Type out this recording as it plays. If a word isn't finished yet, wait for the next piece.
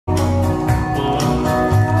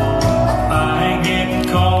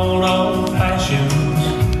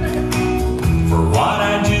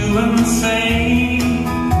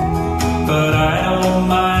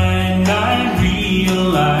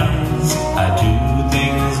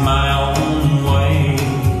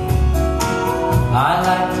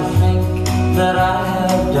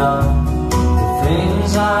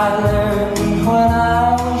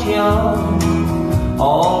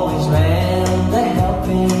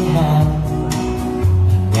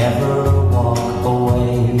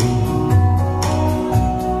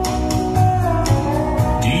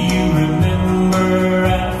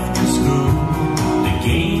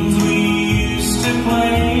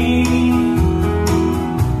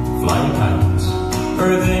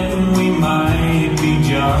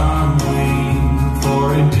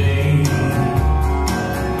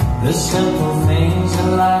simple things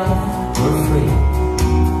in life were free.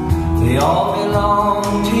 They all belong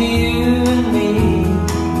to you and me.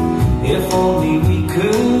 If only we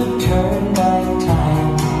could turn back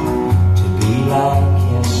time to be like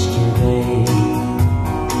yesterday.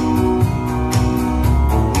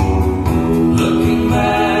 Looking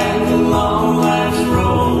back along life's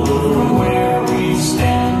road from where we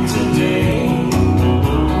stand today,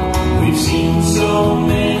 we've seen so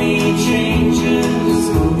many changes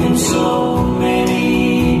in so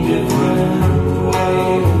many different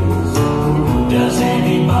ways. Does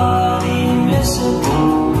anybody miss it?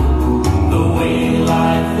 The way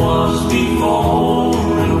life was before,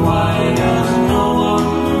 and why does no one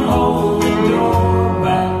hold the door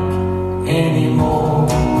back anymore?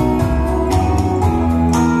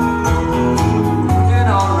 Doing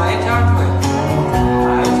all right, aren't we?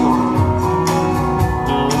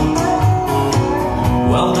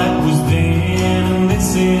 Well, that was then and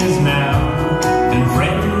this is now, and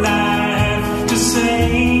friend, I have to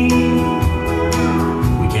say,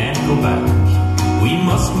 we can't go back. We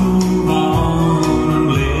must move on and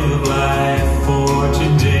live life for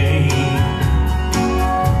today.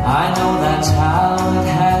 I know that's how it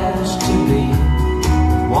has to be.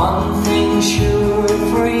 One thing sure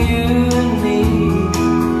for you and me,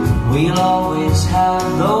 we'll always have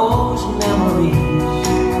those memories.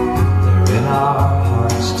 They're in our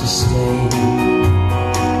hearts to stay.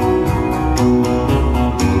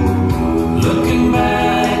 Looking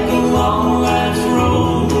back along life's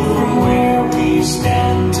road from where we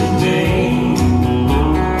stand today,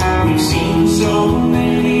 we've seen so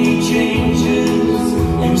many changes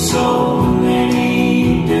in so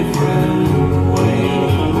many different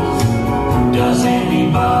ways. Does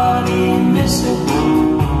anybody miss it?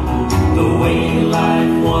 The way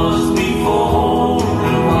life was before,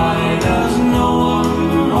 and why does no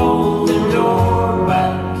one hold the door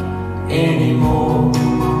back anymore?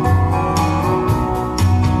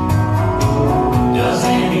 Does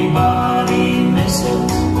anybody miss it?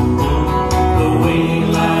 The way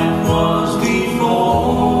life was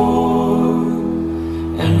before,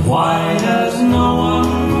 and why does no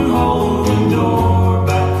one hold the door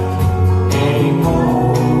back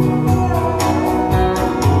anymore?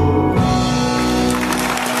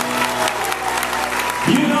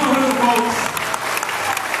 You know who, folks.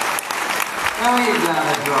 How are you glad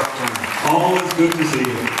I dropped in? Always good to see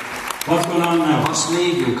you. What's going on I now? must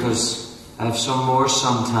leave you because I have some more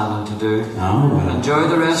suntanning to do. Oh, well. Enjoy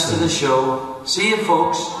the rest of the show. See you,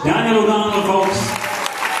 folks. Daniel O'Donnell, folks.